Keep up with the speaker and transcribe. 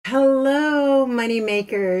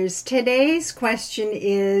Moneymakers. Today's question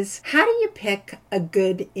is, how do you pick a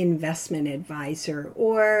good investment advisor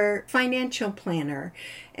or financial planner?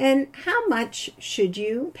 And how much should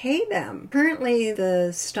you pay them? Currently,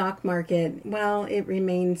 the stock market, well, it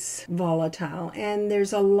remains volatile. And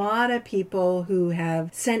there's a lot of people who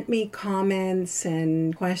have sent me comments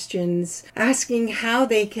and questions asking how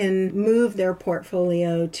they can move their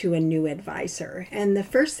portfolio to a new advisor. And the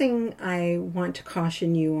first thing I want to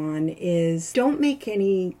caution you on is don't make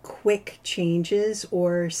any quick changes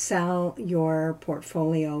or sell your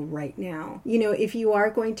portfolio right now. If you are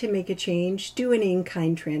going to make a change, do an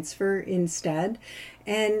in-kind transfer instead.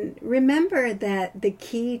 And remember that the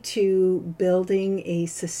key to building a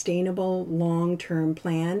sustainable long-term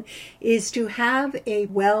plan is to have a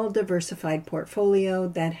well-diversified portfolio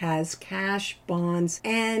that has cash, bonds,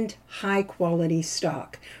 and high-quality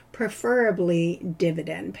stock, preferably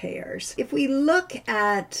dividend payers. If we look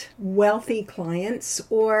at wealthy clients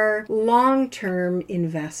or long-term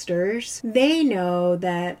investors, they know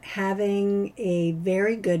that having a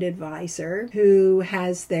very good advisor who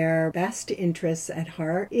has their best interests at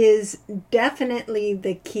heart is definitely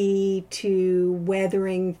the key to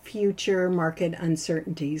weathering future market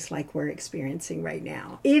uncertainties like we're experiencing right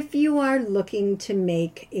now. If you are looking to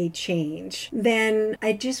make a change, then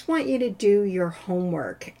I just want you to do your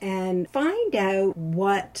homework and find out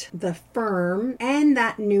what the firm and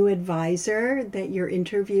that new advisor that you're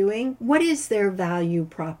interviewing, what is their value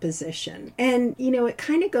proposition? And, it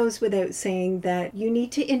kind of goes without saying that you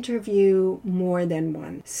need to interview more than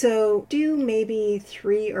one. So do maybe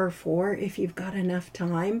 3 or 4 if you've got enough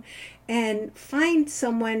time. And find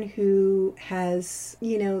someone who has,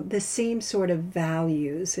 the same sort of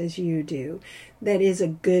values as you do, that is a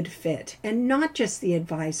good fit. And not just the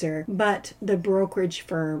advisor, but the brokerage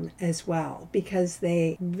firm as well, because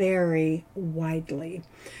they vary widely.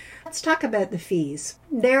 Let's talk about the fees.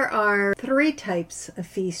 There are 3 types of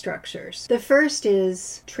fee structures. The first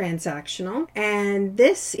is transactional, and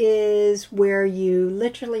this is where you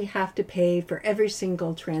literally have to pay for every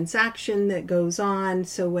single transaction that goes on.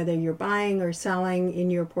 So whether you're buying or selling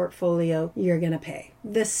in your portfolio, you're going to pay.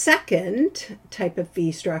 The second type of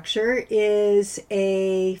fee structure is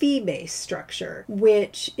a fee-based structure,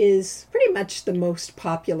 which is pretty much the most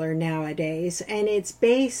popular nowadays, and it's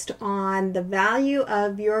based on the value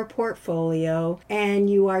of your portfolio, and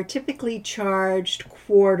you are typically charged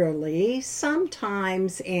quarterly,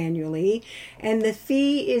 sometimes annually, and the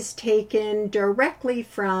fee is taken directly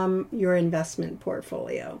from your investment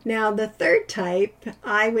portfolio. Now, the third type,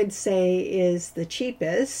 I would say, is the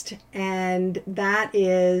cheapest, and that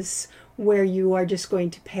is where you are just going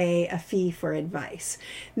to pay a fee for advice.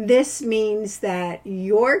 This means that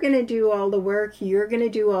you're going to do all the work, you're going to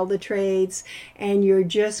do all the trades, and you're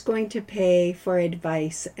just going to pay for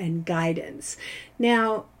advice and guidance.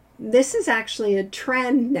 Now, this is actually a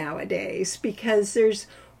trend nowadays because there's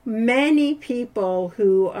many people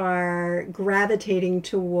who are gravitating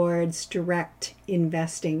towards direct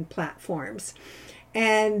investing platforms.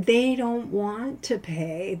 And they don't want to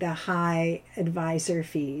pay the high advisor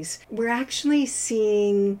fees. We're actually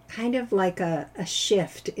seeing kind of like a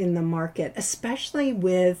shift in the market, especially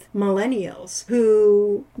with millennials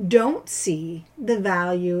who don't see the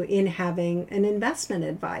value in having an investment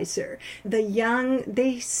advisor. The young,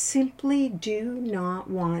 they simply do not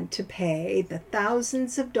want to pay the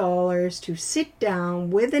thousands of dollars to sit down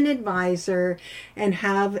with an advisor and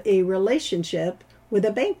have a relationship with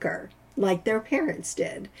a banker like their parents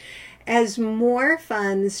did. As more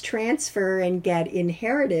funds transfer and get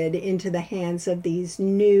inherited into the hands of these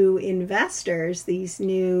new investors, these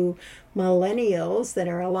new millennials that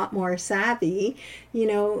are a lot more savvy,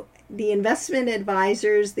 the investment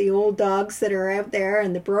advisors, the old dogs that are out there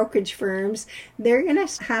and the brokerage firms, they're going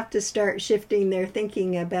to have to start shifting their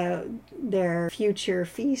thinking about their future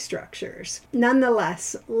fee structures.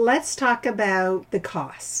 Nonetheless, let's talk about the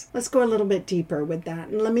costs. Let's go a little bit deeper with that.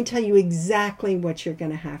 And let me tell you exactly what you're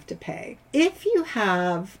going to have to pay. If you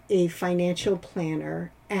have a financial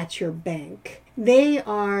planner at your bank, they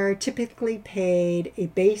are typically paid a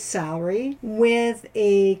base salary with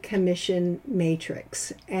a commission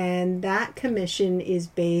matrix. And that commission is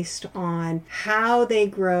based on how they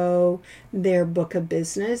grow their book of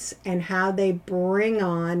business and how they bring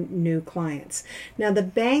on new clients. Now, the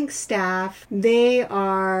bank staff, they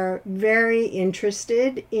are very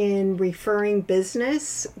interested in referring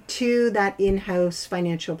business to that in-house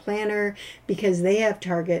financial planner because they have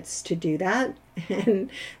targets to do that. And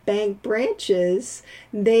bank branches branches,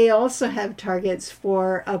 they also have targets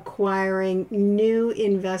for acquiring new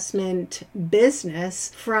investment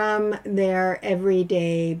business from their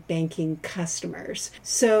everyday banking customers.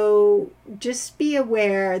 So just be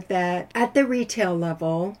aware that at the retail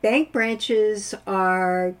level, bank branches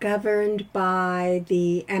are governed by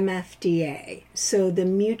the MFDA, so the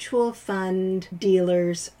Mutual Fund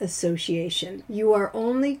Dealers Association. You are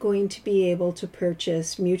only going to be able to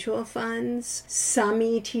purchase mutual funds, some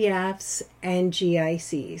ETFs, and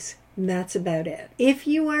GICs. That's about it. If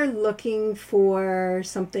you are looking for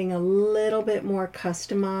something a little bit more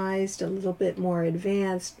customized, a little bit more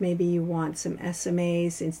advanced, maybe you want some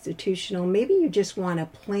SMAs, institutional, maybe you just want a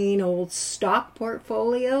plain old stock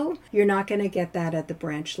portfolio, you're not going to get that at the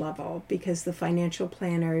branch level because the financial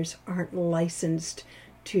planners aren't licensed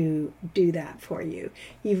to do that for you.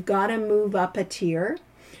 You've got to move up a tier.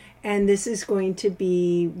 And this is going to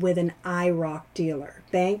be with an IIROC dealer.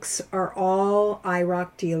 Banks are all IIROC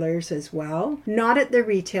dealers as well, not at the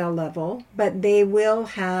retail level, but they will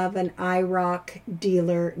have an IIROC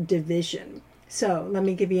dealer division. So let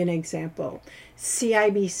me give you an example.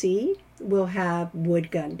 CIBC will have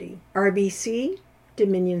Wood Gundy, RBC,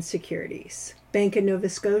 Dominion Securities, Bank of Nova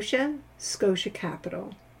Scotia, Scotia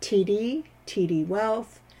Capital, TD, TD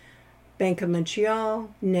Wealth, Bank of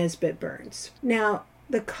Montreal, Nesbitt Burns. Now,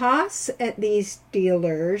 the costs at these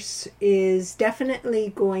dealers is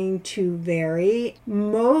definitely going to vary.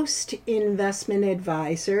 Most investment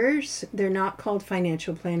advisors, they're not called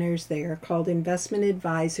financial planners, they are called investment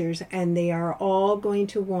advisors, and they are all going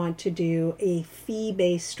to want to do a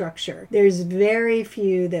fee-based structure. There's very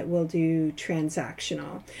few that will do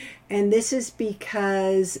transactional. And this is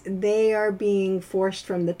because they are being forced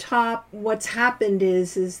from the top. What's happened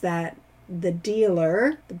is that the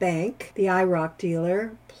dealer, the bank, the IIROC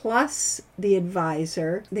dealer, plus the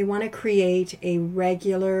advisor, they want to create a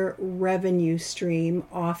regular revenue stream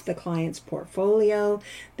off the client's portfolio.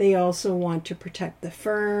 They also want to protect the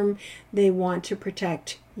firm. They want to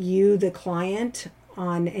protect you, the client,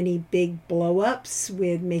 on any big blow-ups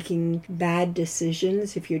with making bad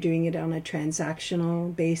decisions if you're doing it on a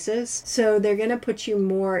transactional basis. So they're going to put you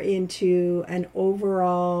more into an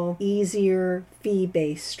overall easier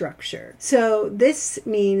fee-based structure. So this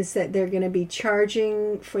means that they're going to be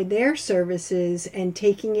charging for their services and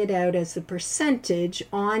taking it out as a percentage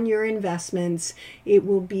on your investments. It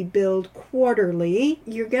will be billed quarterly.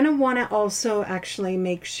 You're going to want to also actually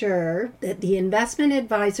make sure that the investment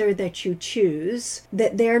advisor that you choose,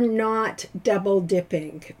 that they're not double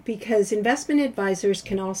dipping, because investment advisors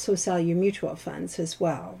can also sell you mutual funds as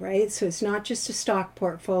well, right? So it's not just a stock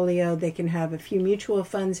portfolio. They can have a few mutual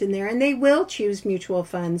funds in there, and they will choose mutual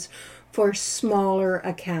funds for smaller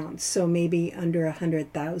accounts, so maybe under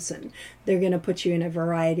 100,000. They're going to put you in a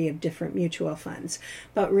variety of different mutual funds.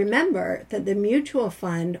 But remember that the mutual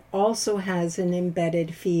fund also has an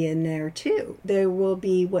embedded fee in there too. There will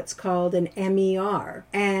be what's called an MER,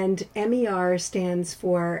 and MER stands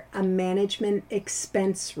for a management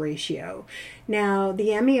expense ratio. Now,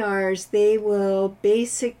 the MERs, they will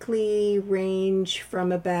basically range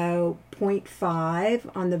from about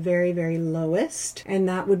 0.5 on the very, very lowest, and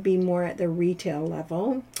that would be more at the retail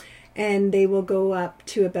level. And they will go up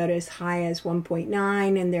to about as high as 1.9,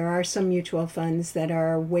 and there are some mutual funds that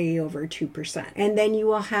are way over 2%. And then you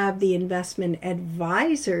will have the investment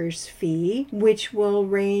advisor's fee, which will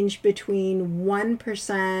range between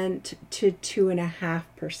 1% to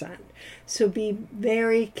 2.5%. So be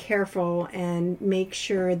very careful and make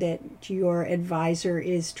sure that your advisor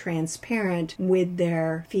is transparent with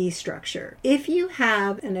their fee structure. If you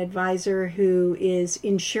have an advisor who is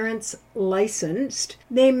insurance licensed,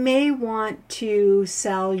 they may want to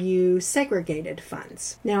sell you segregated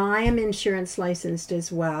funds. Now, I am insurance licensed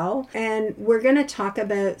as well, and we're going to talk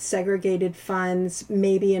about segregated funds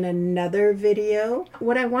maybe in another video.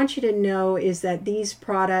 What I want you to know is that these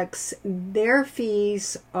products, their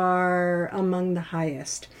fees are among the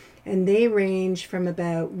highest, and they range from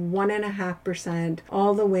about 1.5%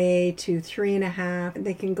 all the way to 3.5%.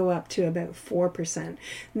 They can go up to about 4%.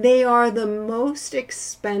 They are the most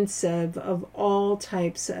expensive of all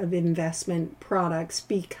types of investment products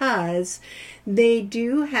because they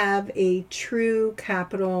do have a true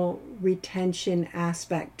capital retention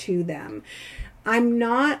aspect to them. I'm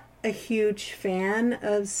not a huge fan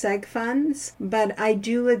of seg funds, but I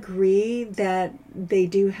do agree that they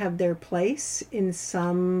do have their place in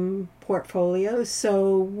some portfolios.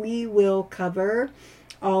 So we will cover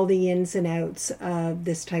all the ins and outs of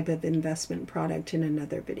this type of investment product in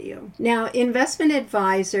another video. Now, investment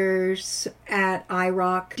advisors at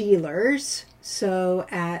IIROC dealers, So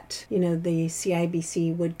at, the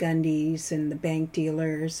CIBC Wood Gundy's and the bank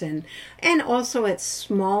dealers and also at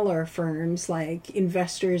smaller firms like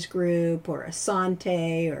Investors Group or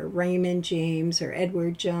Asante or Raymond James or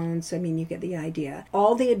Edward Jones, you get the idea.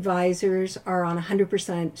 All the advisors are on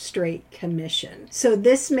 100% straight commission. So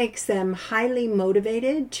this makes them highly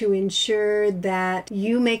motivated to ensure that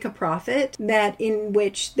you make a profit that in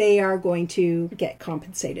which they are going to get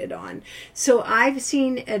compensated on. So I've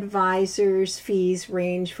seen advisors' fees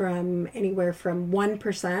range from anywhere from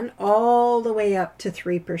 1% all the way up to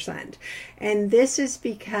 3%. And this is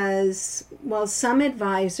because, some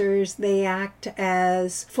advisors, they act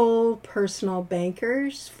as full personal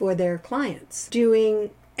bankers for their clients,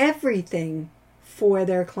 doing everything for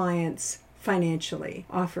their clients financially,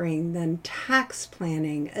 offering them tax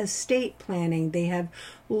planning, estate planning. They have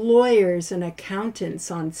lawyers and accountants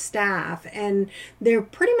on staff, and they're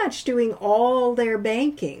pretty much doing all their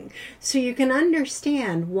banking. So you can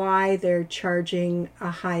understand why they're charging a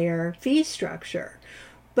higher fee structure.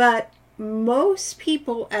 But most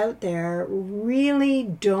people out there really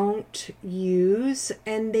don't use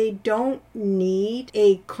and they don't need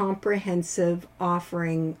a comprehensive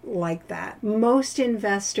offering like that. Most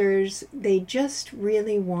investors, they just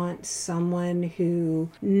really want someone who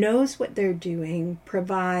knows what they're doing,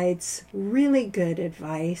 provides really good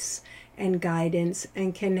advice and guidance,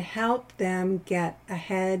 and can help them get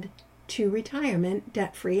ahead to retirement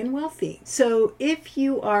debt-free and wealthy. So if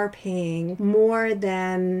you are paying more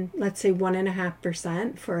than, let's say,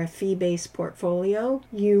 1.5% for a fee-based portfolio,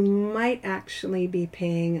 you might actually be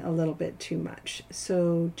paying a little bit too much.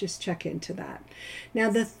 So just check into that. Now,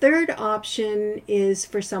 the third option is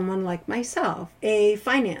for someone like myself, a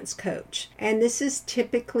finance coach. And this is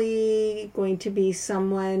typically going to be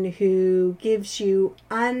someone who gives you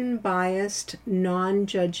unbiased,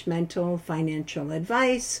 non-judgmental financial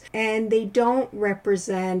advice, and they don't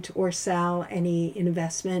represent or sell any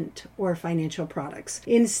investment or financial products.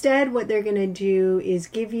 Instead, what they're going to do is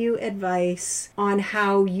give you advice on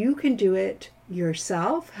how you can do it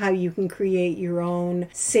yourself, how you can create your own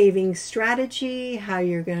saving strategy, how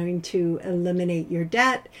you're going to eliminate your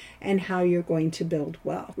debt, and how you're going to build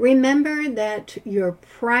wealth. Remember that your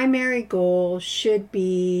primary goal should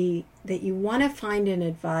be that you want to find an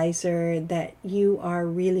advisor that you are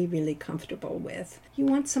really, really comfortable with. You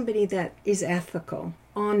want somebody that is ethical,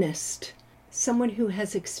 honest, someone who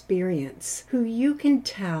has experience, who you can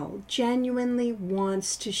tell genuinely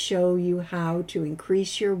wants to show you how to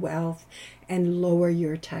increase your wealth and lower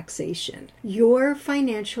your taxation. Your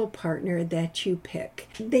financial partner that you pick,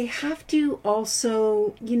 they have to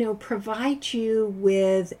also, provide you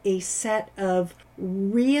with a set of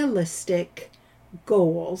realistic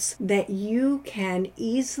goals that you can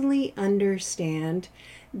easily understand,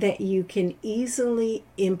 that you can easily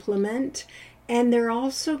implement. And they're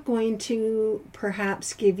also going to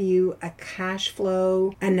perhaps give you a cash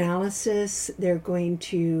flow analysis. They're going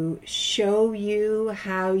to show you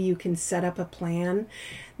how you can set up a plan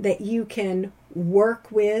that you can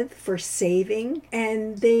work with for saving.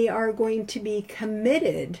 And they are going to be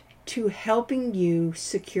committed to helping you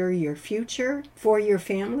secure your future for your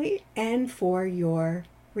family and for your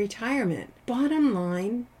retirement. Bottom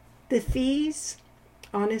line, the fees,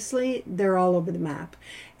 honestly, they're all over the map,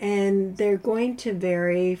 and they're going to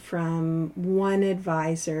vary from one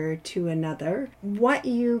advisor to another. What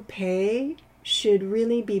you pay should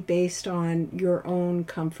really be based on your own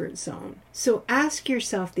comfort zone. So ask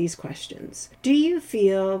yourself these questions. Do you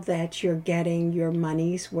feel that you're getting your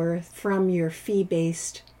money's worth from your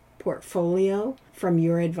fee-based portfolio from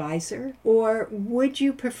your advisor? Or would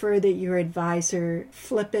you prefer that your advisor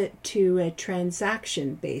flip it to a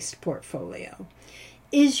transaction-based portfolio?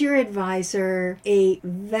 Is your advisor a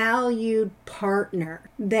valued partner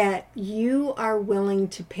that you are willing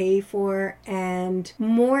to pay for? And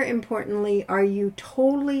more importantly, are you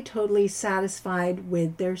totally satisfied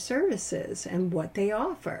with their services and what they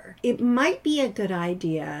offer? It might be a good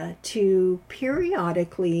idea to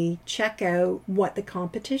periodically check out what the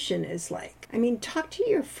competition is like. Talk to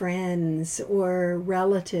your friends or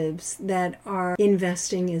relatives that are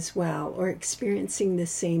investing as well or experiencing the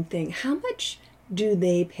same thing. How much do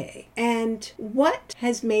they pay? And what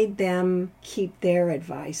has made them keep their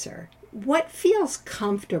advisor? What feels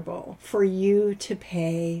comfortable for you to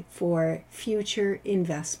pay for future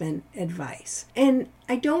investment advice? And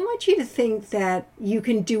I don't want you to think that you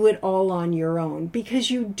can do it all on your own,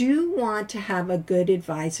 because you do want to have a good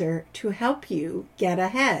advisor to help you get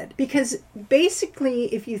ahead. Because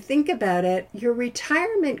basically, if you think about it, your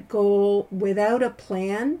retirement goal without a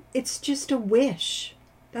plan, it's just a wish.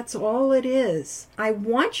 That's all it is. I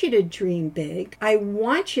want you to dream big. I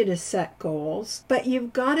want you to set goals, but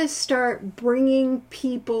you've got to start bringing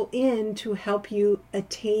people in to help you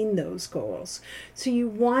attain those goals. So you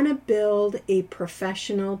want to build a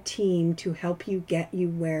professional team to help you get you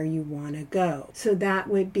where you want to go. So that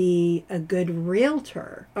would be a good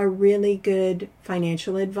realtor, a really good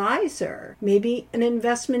financial advisor, maybe an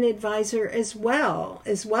investment advisor as well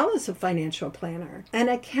as a financial planner, an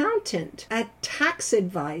accountant, a tax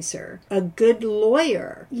advisor, a good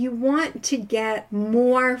lawyer. You want to get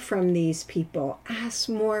more from these people, ask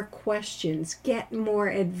more questions, get more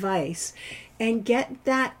advice, and get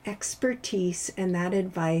that expertise and that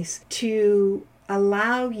advice to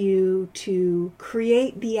allow you to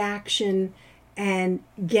create the action and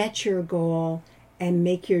get your goal and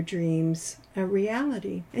make your dreams a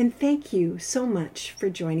reality. And thank you so much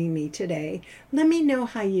for joining me today. Let me know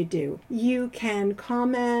how you do. You can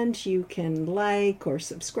comment, you can like or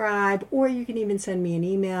subscribe, or you can even send me an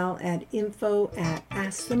email at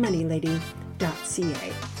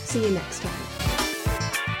info@askthemoneylady.ca. See you next time.